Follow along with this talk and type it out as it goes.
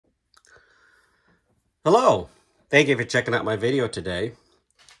Hello, thank you for checking out my video today.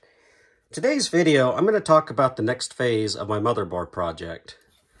 Today's video, I'm going to talk about the next phase of my motherboard project.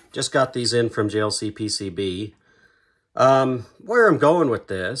 Just got these in from JLCPCB. Where I'm going with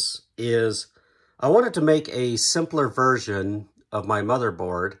this is I wanted to make a simpler version of my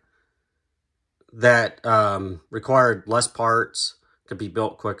motherboard that required less parts, could be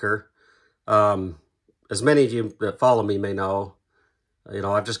built quicker. As many of you that follow me may know,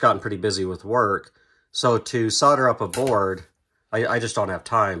 I've just gotten pretty busy with work. So to solder up a board, I just don't have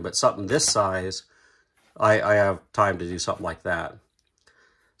time. But something this size, I have time to do something like that.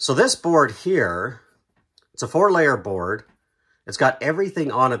 So this board here, it's a 4-layer board. It's got everything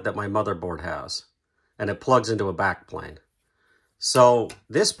on it that my motherboard has. And it plugs into a backplane. So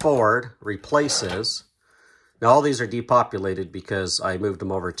this board replaces, now all these are depopulated because I moved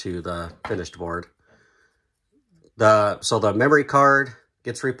them over to the finished board. So the memory card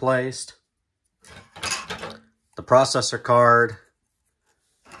gets replaced. The processor card,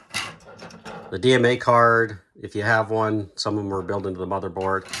 the DMA card, if you have one, some of them are built into the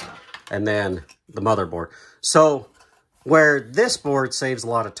motherboard, and then the motherboard. So where this board saves a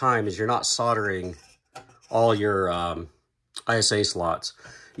lot of time is you're not soldering all your ISA slots.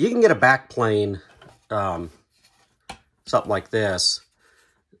 You can get a backplane, something like this.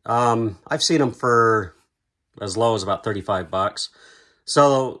 I've seen them for as low as about 35 bucks.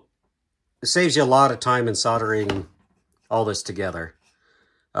 So it saves you a lot of time in soldering all this together.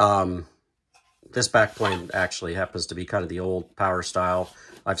 This backplane actually happens to be kind of the old power style.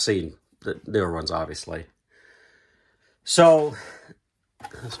 I've seen the newer ones, obviously. So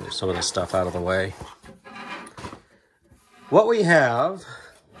let's move some of this stuff out of the way. What we have,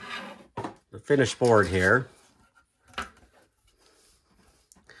 the finished board here.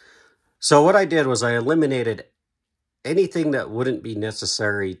 So what I did was I eliminated anything that wouldn't be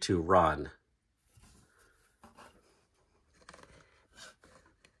necessary to run.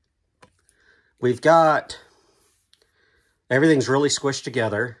 We've got, everything's really squished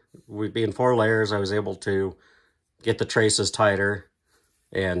together. We being 4 layers, I was able to get the traces tighter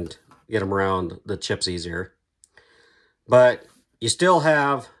and get them around the chips easier. But you still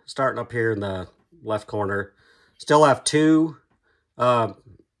have, starting up here in the left corner, still have 2 8.2,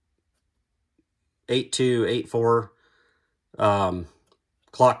 8.4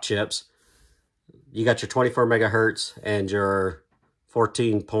 clock chips. You got your 24 megahertz and your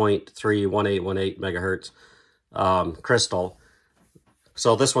 14.31818 megahertz crystal.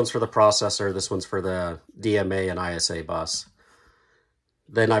 So this one's for the processor, this one's for the DMA and ISA bus.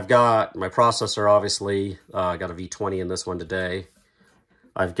 Then I've got my processor, obviously. I got a V20 in this one today.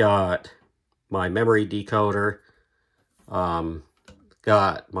 I've got my memory decoder.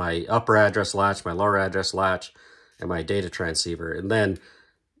 Got my upper address latch, my lower address latch, and my data transceiver. And then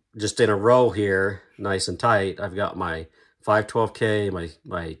just in a row here, nice and tight, I've got my 512K,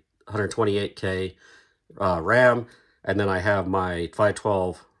 my 128K RAM, and then I have my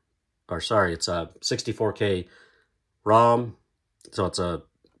 512, or sorry, it's a 64K ROM. So it's a,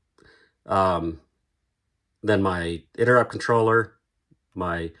 then my interrupt controller,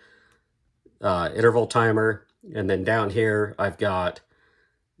 my interval timer, and then down here I've got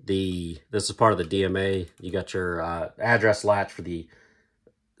this is part of the DMA. You got your address latch for the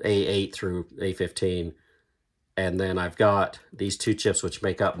A8 through A15. And then I've got these 2 chips which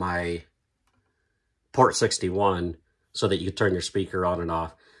make up my port 61 so that you can turn your speaker on and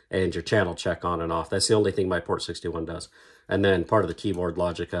off and your channel check on and off. That's the only thing my port 61 does. And then part of the keyboard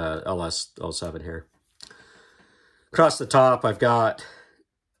logic LS07 here. Across the top, I've got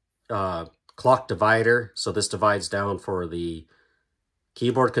clock divider. So this divides down for the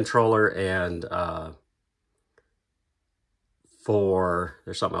keyboard controller and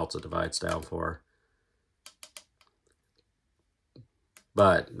there's something else it divides down for.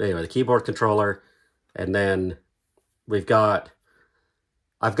 But anyway, the keyboard controller, and then I've got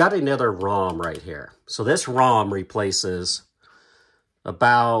another ROM right here. So this ROM replaces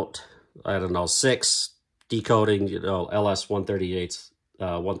about, I don't know, 6 decoding, LS138s,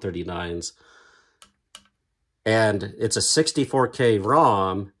 139s. And it's a 64K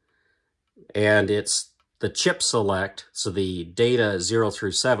ROM, and it's the chip select. So the data 0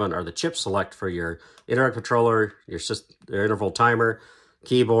 through 7 are the chip select for your interrupt controller, your interval timer,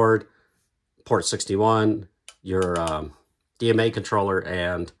 keyboard, port 61, your DMA controller,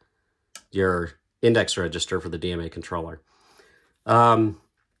 and your index register for the DMA controller.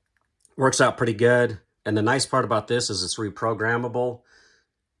 Works out pretty good. And the nice part about this is it's reprogrammable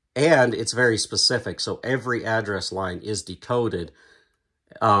and it's very specific. So every address line is decoded.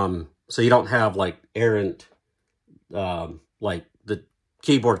 So you don't have like errant, like the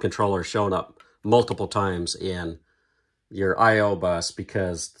keyboard controller showing up multiple times in your I/O bus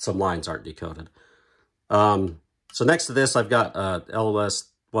because some lines aren't decoded. So next to this, I've got LOS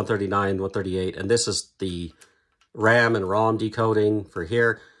 139, 138, and this is the RAM and ROM decoding for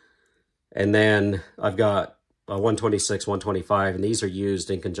here. And then I've got 126, 125, and these are used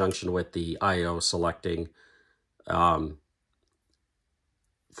in conjunction with the I/O selecting with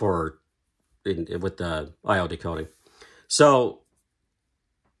the I/O decoding. So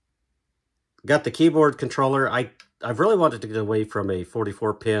got the keyboard controller. I've really wanted to get away from a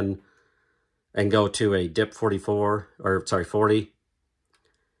 44 pin and go to a DIP 44, or sorry, 40.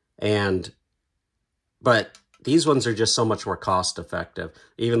 But these ones are just so much more cost effective,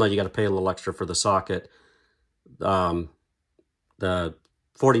 even though you got to pay a little extra for the socket. The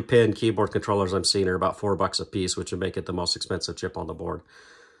 40 pin keyboard controllers I'm seeing are about $4 a piece, which would make it the most expensive chip on the board.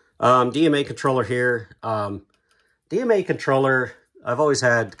 DMA controller here. DMA controller, I've always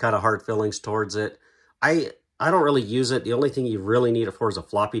had kind of hard feelings towards it. I don't really use it. The only thing you really need it for is a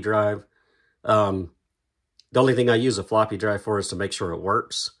floppy drive. The only thing I use a floppy drive for is to make sure it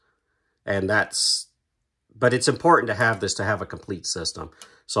works. And but it's important to have this to have a complete system.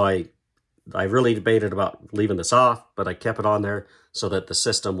 So I really debated about leaving this off, but I kept it on there so that the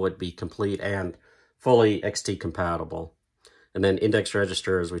system would be complete and fully XT compatible. And then index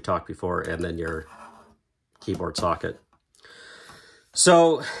register, as we talked before, and then your keyboard socket.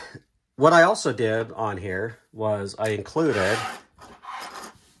 So what I also did on here was I included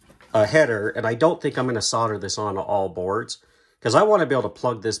a header, and I don't think I'm going to solder this on all boards because I want to be able to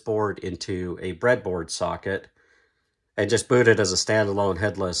plug this board into a breadboard socket and just boot it as a standalone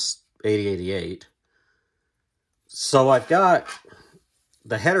headless 8088. So I've got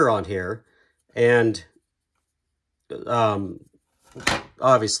the header on here, and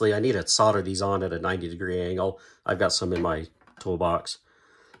obviously I need to solder these on at a 90-degree angle. I've got some in my toolbox.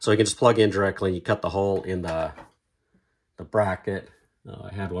 So you can just plug in directly and you cut the hole in the bracket.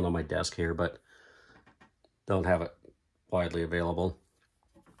 I had one on my desk here, but don't have it widely available.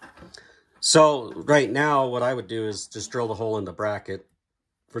 So right now what I would do is just drill the hole in the bracket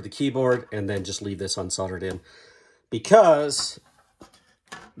for the keyboard and then just leave this unsoldered in, because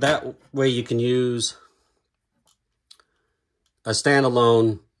that way you can use a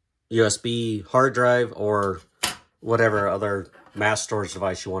standalone USB hard drive or whatever other mass storage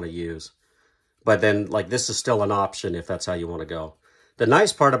device you want to use. But then, like, this is still an option if that's how you want to go. The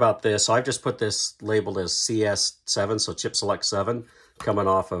nice part about this, so I've just put this labeled as CS7, so chip select 7, coming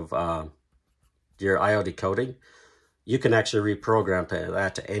off of your I/O decoding. You can actually reprogram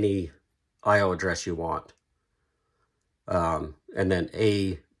that to any I/O address you want. And then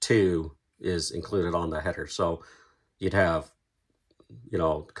A2 is included on the header. So you'd have, you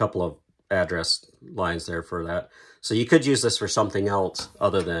know, a couple of address lines there for that. So you could use this for something else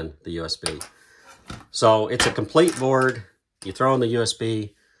other than the USB. So it's a complete board. You throw in the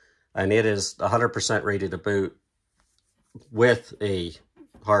USB, and it is 100% ready to boot with a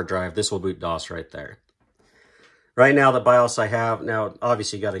hard drive. This will boot DOS right there. Right now, the BIOS I have, now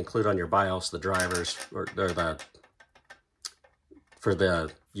obviously you got to include on your BIOS the drivers or for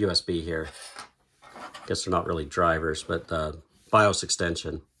the USB here. I guess they're not really drivers, but the BIOS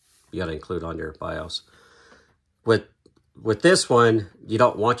extension you got to include on your BIOS. With this one, you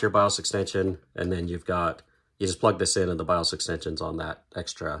don't want your BIOS extension, and then you just plug this in and the BIOS extension's on that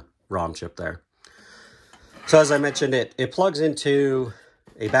extra ROM chip there. So as I mentioned, it plugs into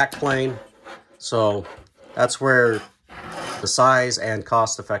a backplane, so that's where the size and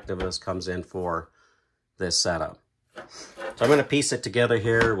cost effectiveness comes in for this setup. So I'm going to piece it together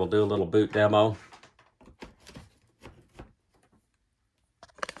here. We'll do a little boot demo.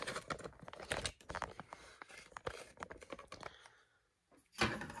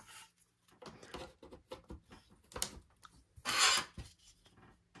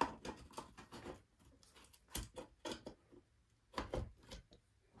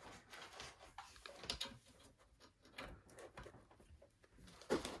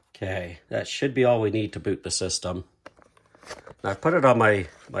 Okay, that should be all we need to boot the system. Now I've put it on my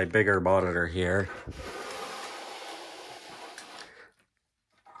bigger monitor here.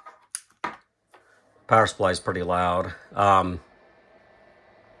 Power supply is pretty loud.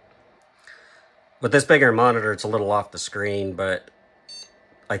 With this bigger monitor, it's a little off the screen, but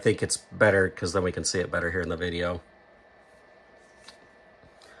I think it's better because then we can see it better here in the video.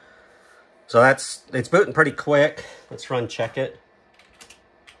 So it's booting pretty quick. Let's run check it.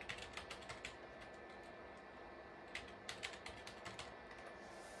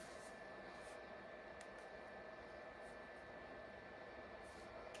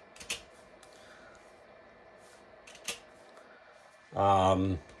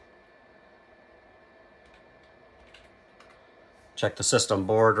 check the system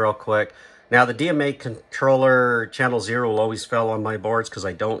board real quick. Now the DMA controller channel 0 will always fail on my boards because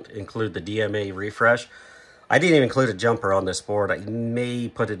I don't include the DMA refresh. I didn't even include a jumper on this board. I may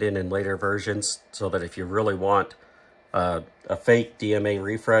put it in later versions so that if you really want a fake DMA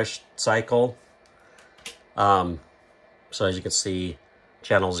refresh cycle. So as you can see,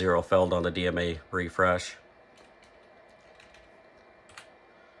 channel 0 failed on the DMA refresh.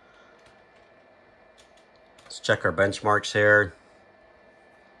 Let's check our benchmarks here.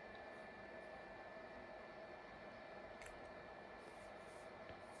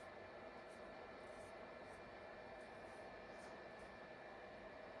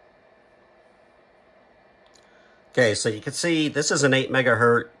 Okay, so you can see this is an 8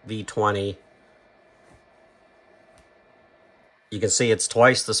 megahertz V20. You can see it's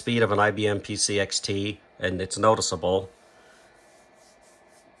twice the speed of an IBM PC XT, and it's noticeable.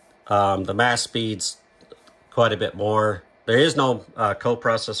 The mass speed's quite a bit more. There is no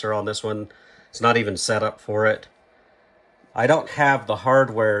coprocessor on this one. It's not even set up for it. I don't have the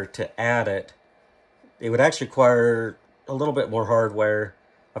hardware to add it. It would actually require a little bit more hardware.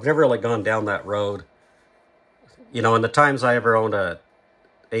 I've never really gone down that road. You know, in the times I ever owned a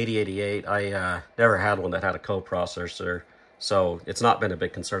 8088, I never had one that had a coprocessor, so it's not been a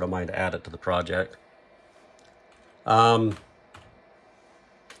big concern of mine to add it to the project. Let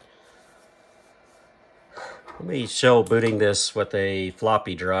me show booting this with a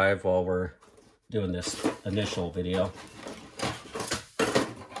floppy drive while we're doing this initial video.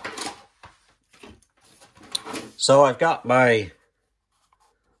 So I've got my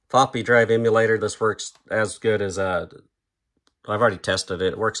floppy drive emulator. This works as good as I've already tested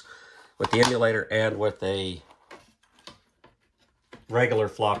it. It works with the emulator and with a regular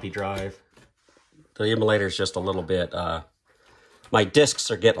floppy drive. The emulator is just a little bit, my discs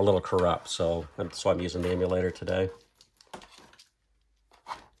are getting a little corrupt, so that's why I'm using the emulator today.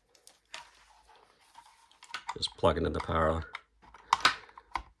 Just plugging in the power.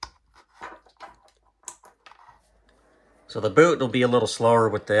 So the boot will be a little slower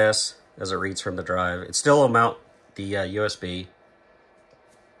with this as it reads from the drive. It still will mount the USB.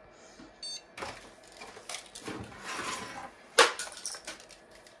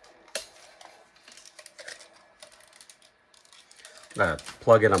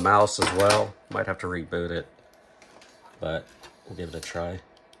 Plug in a mouse as well. Might have to reboot it, but we'll give it a try.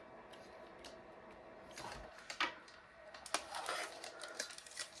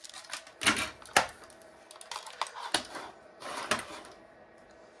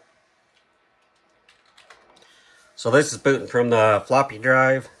 So this is booting from the floppy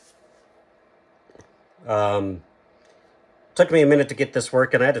drive. Took me a minute to get this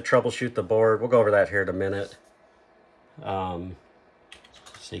working. I had to troubleshoot the board. We'll go over that here in a minute.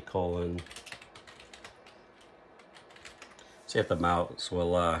 C:. See if the mouse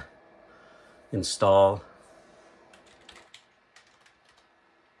will install.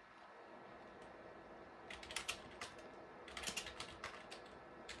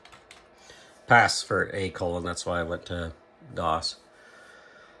 Pass for A:, that's why I went to DOS.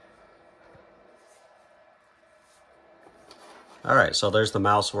 Alright, so there's the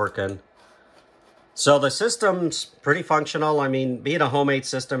mouse working. So the system's pretty functional. I mean, being a homemade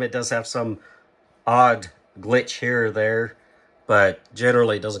system, it does have some odd glitch here or there, but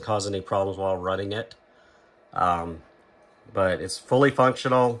generally it doesn't cause any problems while running it. But it's fully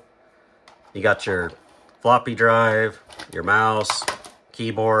functional. You got your floppy drive, your mouse,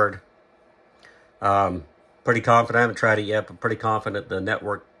 keyboard. Pretty confident. I haven't tried it yet, but pretty confident the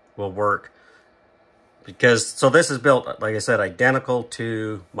network will work. Because, so this is built, like I said, identical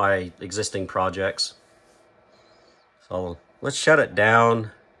to my existing projects. So let's shut it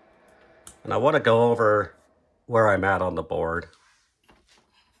down. And I want to go over where I'm at on the board.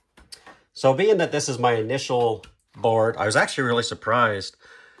 So being that this is my initial board, I was actually really surprised.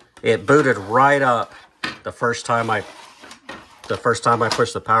 It booted right up the first time I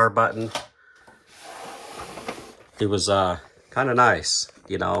pushed the power button. It was kind of nice,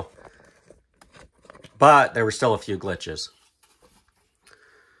 you know. But there were still a few glitches.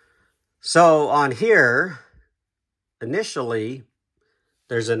 So on here, initially,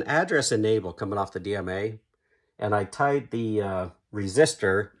 there's an address enable coming off the DMA. And I tied the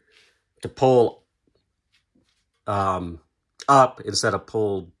resistor to pull up instead of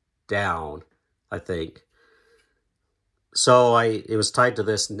pull down, I think. So it was tied to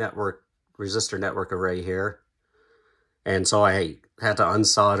this resistor network array here. And so I had to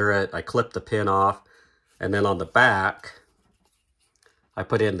unsolder it. I clipped the pin off. And then on the back, I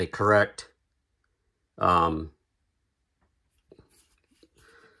put in the correct, I want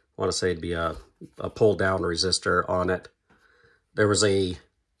to say it'd be a pull down resistor on it. there was a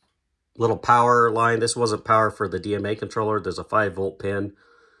little power line. This wasn't power for the DMA controller. There's a 5-volt pin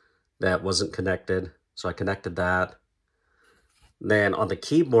that wasn't connected, so I connected that. Then on the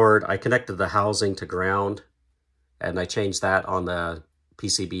keyboard, I connected the housing to ground, and I changed that on the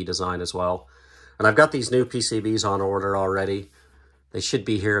PCB design as well. And I've got these new PCBs on order already. They should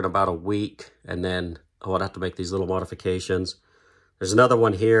be here in about a week, and then I'll have to make these little modifications. There's another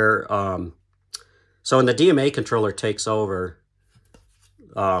one here. So when the DMA controller takes over,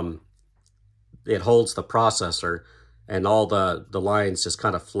 it holds the processor, and all the lines just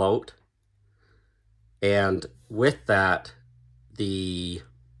kind of float. And with that, the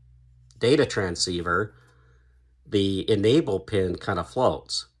data transceiver, the enable pin kind of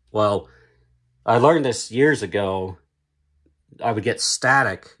floats. Well, I learned this years ago. I would get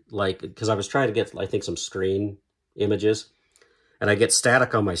static, because I was trying to get, I think, some screen images, and I get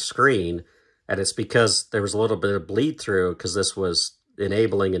static on my screen, and it's because there was a little bit of bleed through, because this was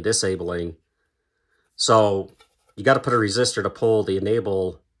enabling and disabling. So you got to put a resistor to pull the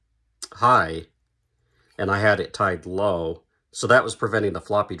enable high, and I had it tied low. So that was preventing the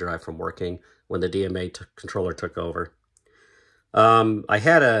floppy drive from working when the DMA controller took over. I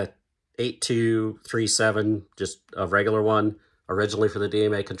had a 8237, just a regular one, originally for the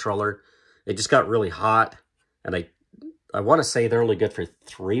DMA controller. It just got really hot, and I want to say they're only good for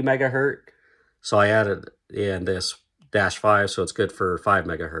 3 megahertz. So I added in this -5, so it's good for 5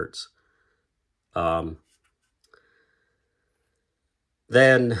 megahertz.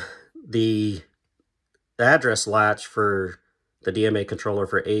 Then the address latch for the DMA controller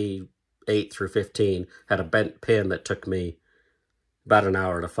for A8 through 15 had a bent pin that took me about an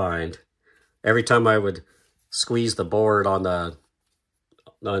hour to find. Every time I would squeeze the board when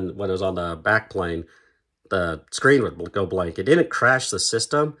it was on the back plane, the screen would go blank. It didn't crash the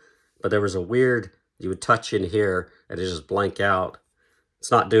system, but there was a weird, you would touch in here and it just blank out.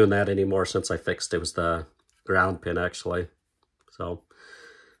 It's not doing that anymore since I fixed it. It was the ground pin, actually. So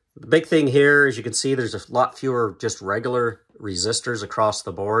the big thing here, as you can see, there's a lot fewer just regular resistors across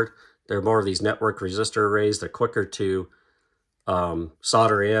the board. There are more of these network resistor arrays. They're quicker to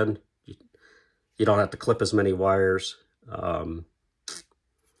solder in. You don't have to clip as many wires. On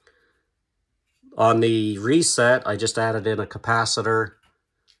the reset, I just added in a capacitor,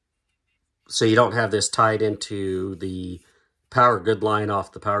 so you don't have this tied into the power good line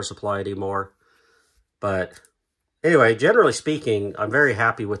off the power supply anymore. But anyway, generally speaking, I'm very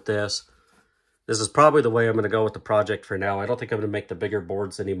happy with this. This is probably the way I'm going to go with the project for now. I don't think I'm going to make the bigger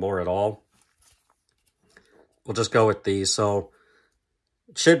boards anymore at all. We'll just go with these. So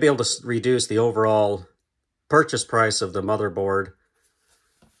it should be able to reduce the overall purchase price of the motherboard.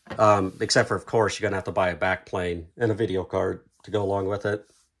 Except for, of course, you're going to have to buy a backplane and a video card to go along with it.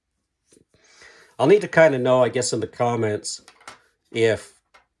 I'll need to kind of know, I guess, in the comments if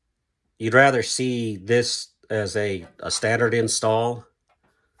you'd rather see this as a standard install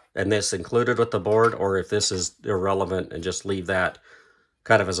and this included with the board, or if this is irrelevant and just leave that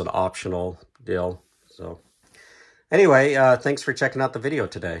kind of as an optional deal. So anyway, thanks for checking out the video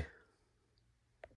today.